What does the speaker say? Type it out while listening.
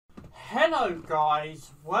Hello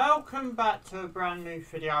guys, welcome back to a brand new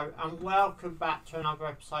video and welcome back to another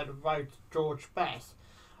episode of Road to George Best.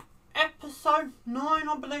 Episode 9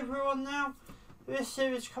 I believe we're on now. This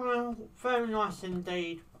series is coming on very nice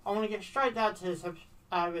indeed. I want to get straight down to this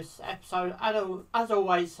episode as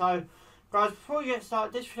always. So guys, before we get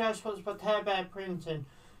started, this video is sponsored by Tear Bear Printing.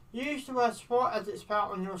 Use the word sport as it's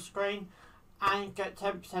spelled on your screen and get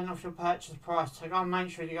 10% off your purchase price. So go and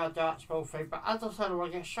make sure you go do that small thing. But as I said, I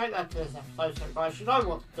want to get straight down to this episode. So guys, you know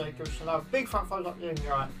what to do. Give us a big fat thumbs up if you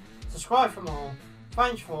enjoy it. Subscribe for more.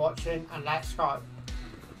 Thanks for watching and let's go.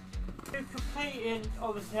 We've completed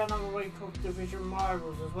obviously another week of Division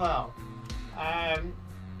Rivals as well.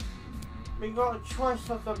 We got a choice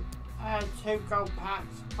of the 2 gold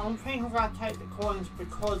packs. I'm thinking I'm going to take the coins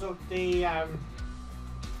because of the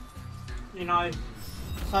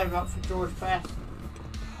save up for George Best.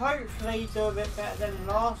 Hopefully do a bit better than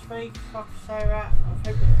last week, if I can say that. I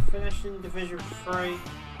think we finished in Division 3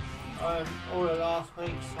 all of last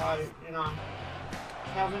week, so you know.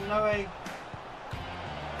 Calvin Louis.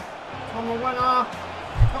 Come on winner!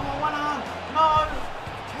 Come on winner! No!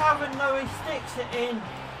 Calvin Louis sticks it in.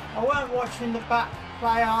 I weren't watching the back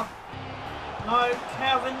player. No,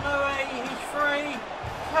 Calvin Louis, he's free!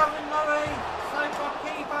 Calvin Louis, saved by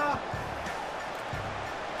keeper!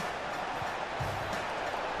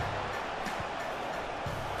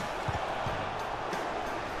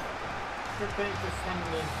 Good bit of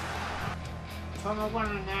defending. Tomo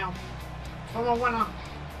winner now. Tomo winner.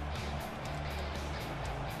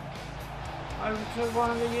 Over to one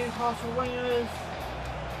of the Newcastle wingers.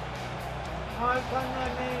 No, don't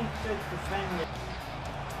let me. Good defending.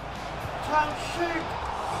 Turn, shoot.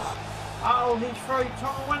 Oh, he's through.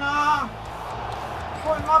 Tomo winner.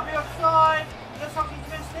 Thought he might be offside. Looks like he's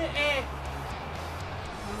missed it.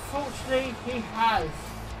 Unfortunately, he has.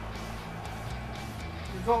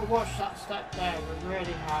 We've got to watch that step there, we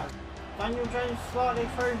really have. Daniel James slightly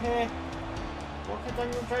through here. What can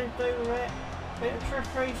Daniel James do with it? Bit of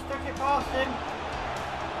trickery, stuck it past him.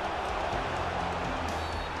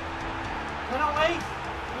 Penalty?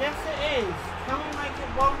 Yes it is. Can we make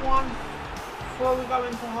it 1-1 before we go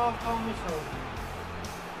into half-time whistle?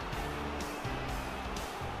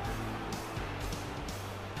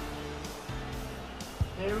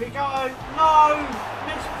 Here we go. No!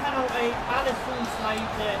 Missed penalty. Allison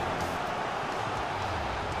saved it.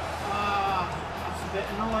 Ah, that's a bit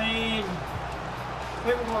annoying.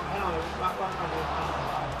 People got a penalty. That won't be a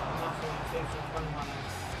penalty. Nothing in FIFA 21.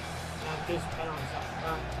 Now this penalty.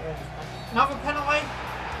 Another penalty.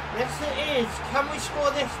 Yes it is. Can we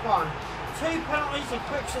score this one? 2 penalties in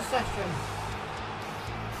quick succession.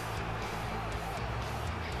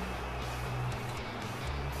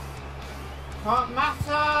 Can't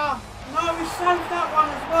matter! No, we saved that one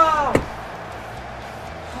as well!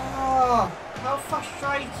 Oh, how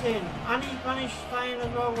frustrating! And he managed to stay in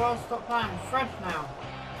as well while I stopped playing. Fred now.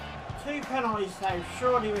 2 penalties saved.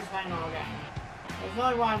 Surely we're staying our game. There's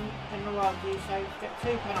no one in the world who get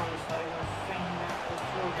 2 penalties saved. I was thinking that was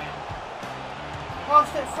full game.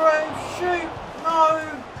 Pass it through! Shoot! No!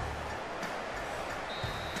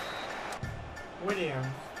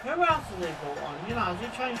 Williams. Who else has he brought on? You know, has he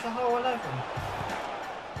changed the whole 11?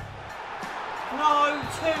 No,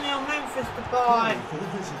 2-0 Memphis to buy.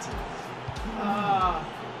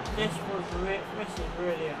 This is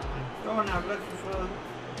really annoying. Go on now, looking for the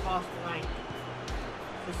pass to make.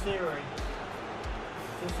 To Siri.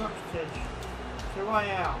 To Socrates. To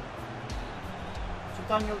Royale. To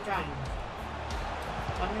Daniel James.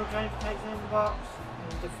 Daniel James takes in the box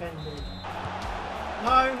and defended.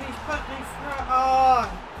 No, he's put me through. Oh!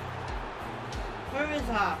 Who is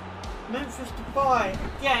that? Memphis to buy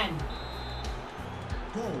again.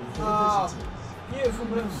 Oh, beautiful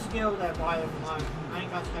bit of skill there by him. No, I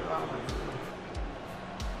ain't gonna take that away.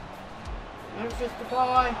 Memphis to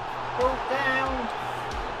buy. Ball down.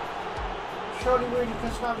 Surely Rudy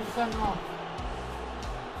Caswell is sent off.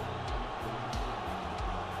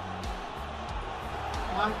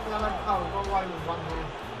 No, yellow card. Got away with one man.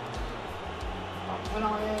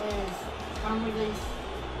 Penalties. Can we these?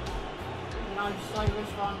 Save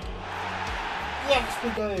this one. Yes, we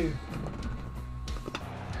do.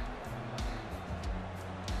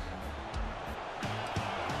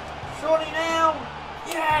 Surely now.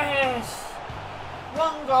 Yes.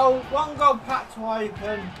 One goal pack to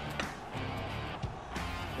open.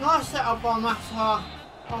 Nice setup by Massa.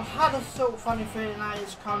 I've had a sort of funny feeling that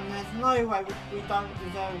it's coming. There's no way we don't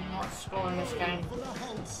deserve not to score in this game.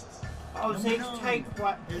 Obviously, to take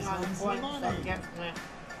what the points that we get from it,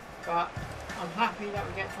 but I'm happy that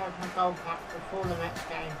we get to open a gold pack before the next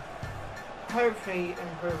game. Hopefully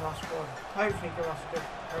improve our squad. Hopefully give us a good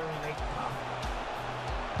Premier League Cup.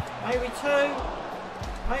 Maybe 2.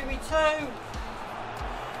 Maybe 2.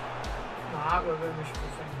 No, that would have been a wishful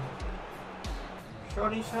thinking.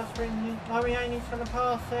 Surely he's going to bring. No, he ain't. He's going to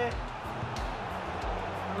pass it.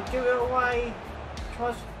 We'll give it away.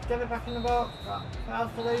 Tries to get it back in the box, but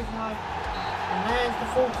fails to lose now. And there's the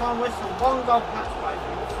full-time whistle. 1 goal patch away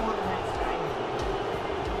before the next game.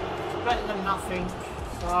 It's better than nothing.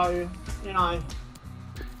 So, you know.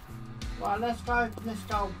 Well, let's go for this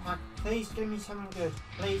goal pack. Please give me something good.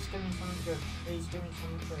 Please give me something good. Please give me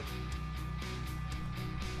something good.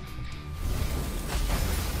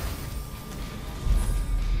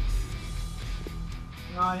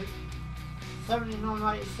 No. 79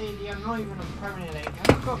 rated CD, I'm not even a Premier League. Have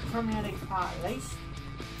I got a Premier League part at least?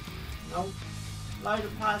 Nope. Load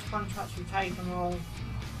of players' contracts, we take them all.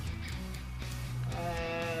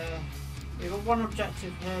 We've got one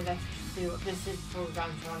objective here, let's just see what this is before we go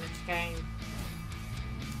into our next game.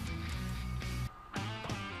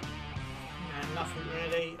 No, nothing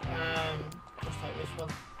really. Just take this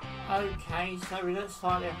one. Okay, so we look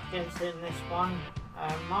slightly up against it in this one.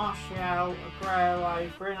 Martial, Aguero,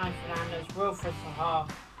 Bruno Fernandes, Wilfred Zaha,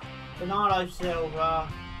 Bernardo Silva,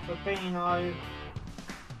 Fabinho,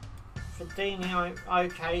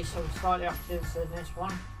 okay, so we're slightly up against it in this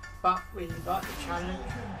one, but we like the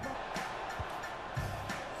challenge.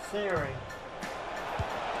 Siri.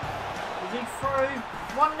 Is he through?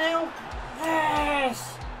 1-0? Yes!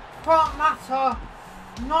 Can't matter.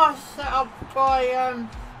 Nice setup by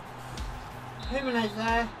Jimenez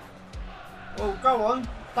there. Oh, go on.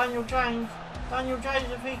 Daniel James. Daniel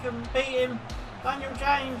James, if he can beat him. Daniel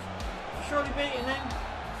James. Surely beating him.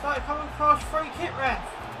 Started coming across. Free kick, ref.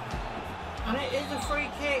 And it is a free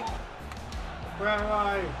kick.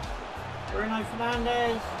 Aguero. Bruno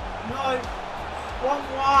Fernandes. No. 1-1. No, it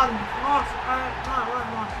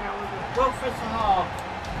wasn't Martial, was it? Wilfred Zaha.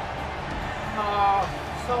 Oh,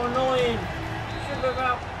 so annoying. Should be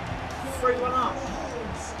about 3-1 up.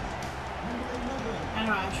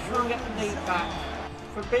 Anyway, let's try and get the lead back.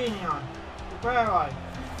 Fabinho. Aguero.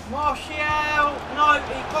 Martial. No,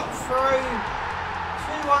 he got through.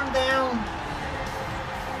 2-1 down.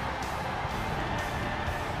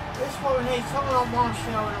 This is what we need. Someone like Martial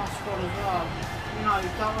in our squad as well. You know,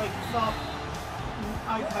 that way we can start.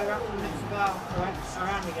 Okay, we're up to the next about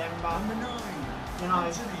around again, but you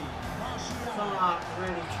know, someone like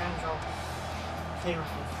really change our team up.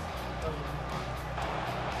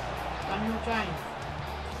 Daniel James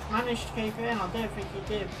managed to keep it in. I don't think he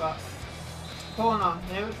did, but corner,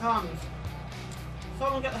 here it comes.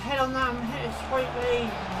 Someone get the head on that and hit it sweetly.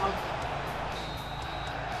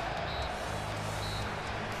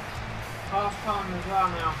 Half time as well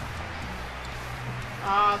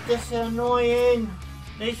now. This is annoying.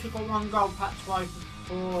 At least we've got 1 goal patch away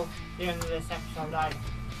before the end of this episode 8.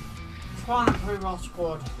 Trying to improve our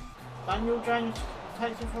squad. Daniel James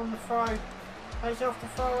takes it from the throw. Takes it off the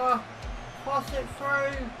thrower. Pass it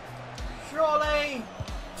through. Surely.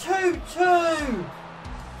 2-2.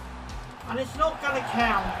 And it's not going to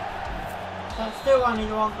count. So it's still only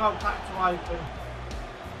 1 goal patch to open.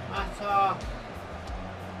 Matter.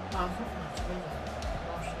 No, it's not much, is it?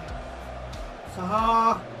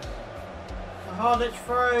 Zaha. Zaha it's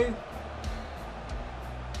through.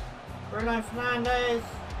 Bruno Fernandes.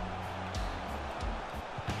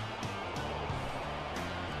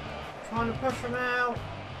 Trying to push him out.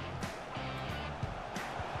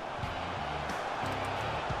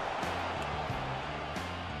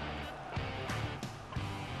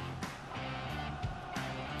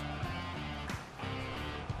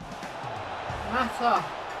 Mata.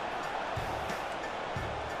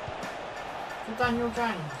 To Daniel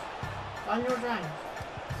James. Daniel James.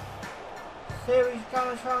 Series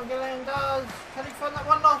going to try and get in, does. Can he find that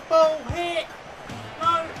one last ball? Hit!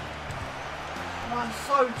 No! Oh, it's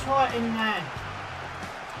so tight in there.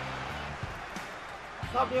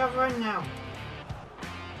 It's up the other end now.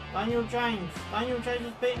 Daniel James. Daniel James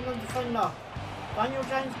is beating the defender. Daniel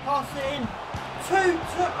James pass it in. 2-2.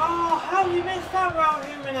 Oh, how have you missed that, Raul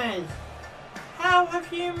Jimenez? How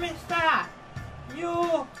have you missed that?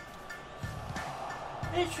 You're...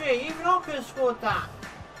 Literally, even I could have scored that.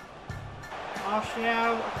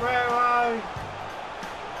 Martial, Aguero.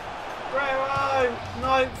 Aguero.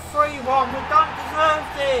 No, 3-1. We don't deserve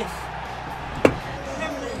this.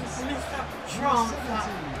 Jimenez missed that chance that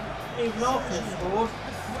even I could have scored.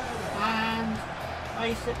 And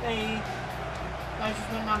basically, they just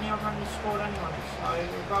went down the other end and scored anyway. So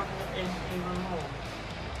we're rubbing it in even more.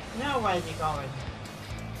 Now where's he going?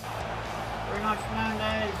 Bruno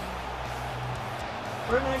Fernandes.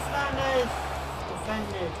 Bruno Fernandes.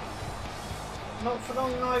 Defended. Not for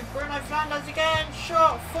long, no. Bruno Fernandes again.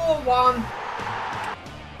 Shot. 4-1.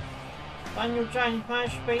 Daniel James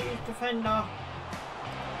managed to beat his defender.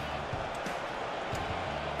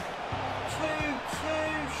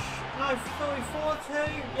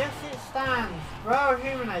 4-2. Yes, it stands. Raul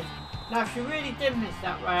Jimenez. Now, if you really did miss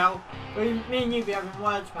that, Raul, me and you be having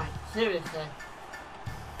words, mate. Seriously.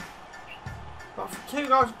 But for 2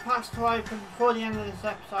 goals passed to open before the end of this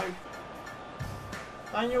episode.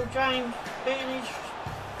 Daniel James beating his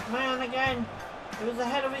man again. He was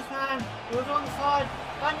ahead of his man. He was onside.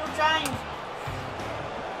 Daniel James.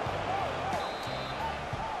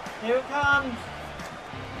 Here it comes.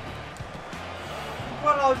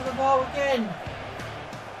 Well over the bar again.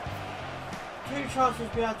 2 chances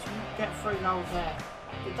we had to get 3 goals there.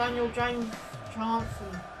 The Daniel James chance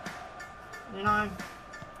and, you know,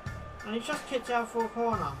 and he just kicked out for a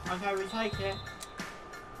corner. Okay, we take it.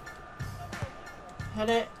 Head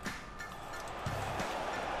it.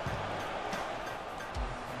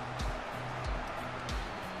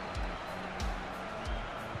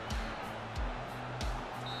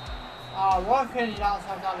 Oh, why couldn't he not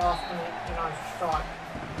have that last minute, you know, strike?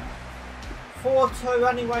 4-2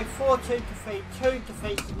 anyway, 4-2 defeat, 2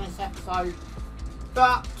 defeats in this episode.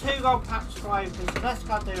 But 2 gold packs to open, so let's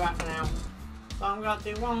go do that now. So I'm going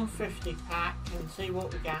to do 150 pack and see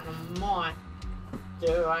what we get, and I might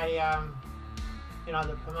do a, you know,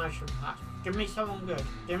 the promotion pack. Give me someone good,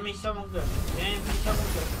 give me someone good, give me someone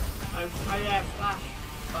good. Oh yeah, flash,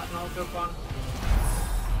 but not a good one.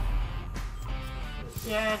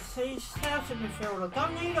 Yeah, see, scouted midfielder,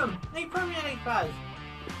 don't need them, need Premier League players.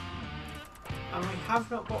 And we have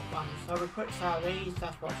not got one, so we quick sell these,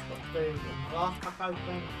 that's what I've got to do. The last pack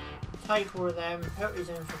open, take all of them, put these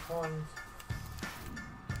in for coins.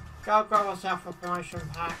 Go grab myself a promotion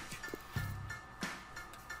pack.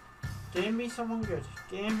 Give me someone good,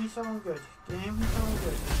 give me someone good, give me someone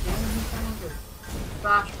good, give me someone good.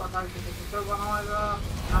 Splash, but I don't think it's a good one either.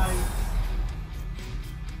 No.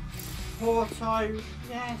 Porto,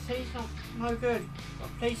 yeah, see, it's not no good. But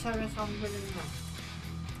please say there's something good in there.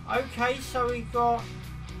 Okay, so we got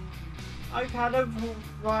Liverpool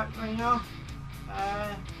right winger.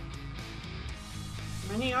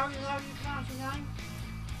 Minio, is that how you pronounce his name?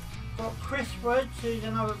 Got Chris Woods, who's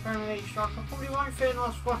another Premier League striker. Probably won't fit in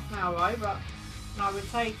our squad now though, but no, we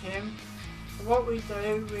take him. So what we do,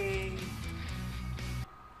 I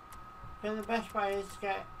think the best way is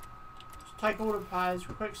to take all the players,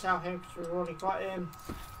 quick sell him because we've already got him.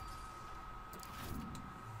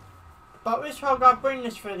 But this will go bring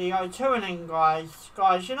this video to an end, guys.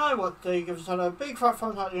 Guys, you know what to do. Give us a big thumbs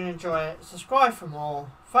up if you enjoy it. Subscribe for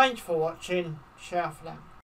more. Thanks for watching. Share for them.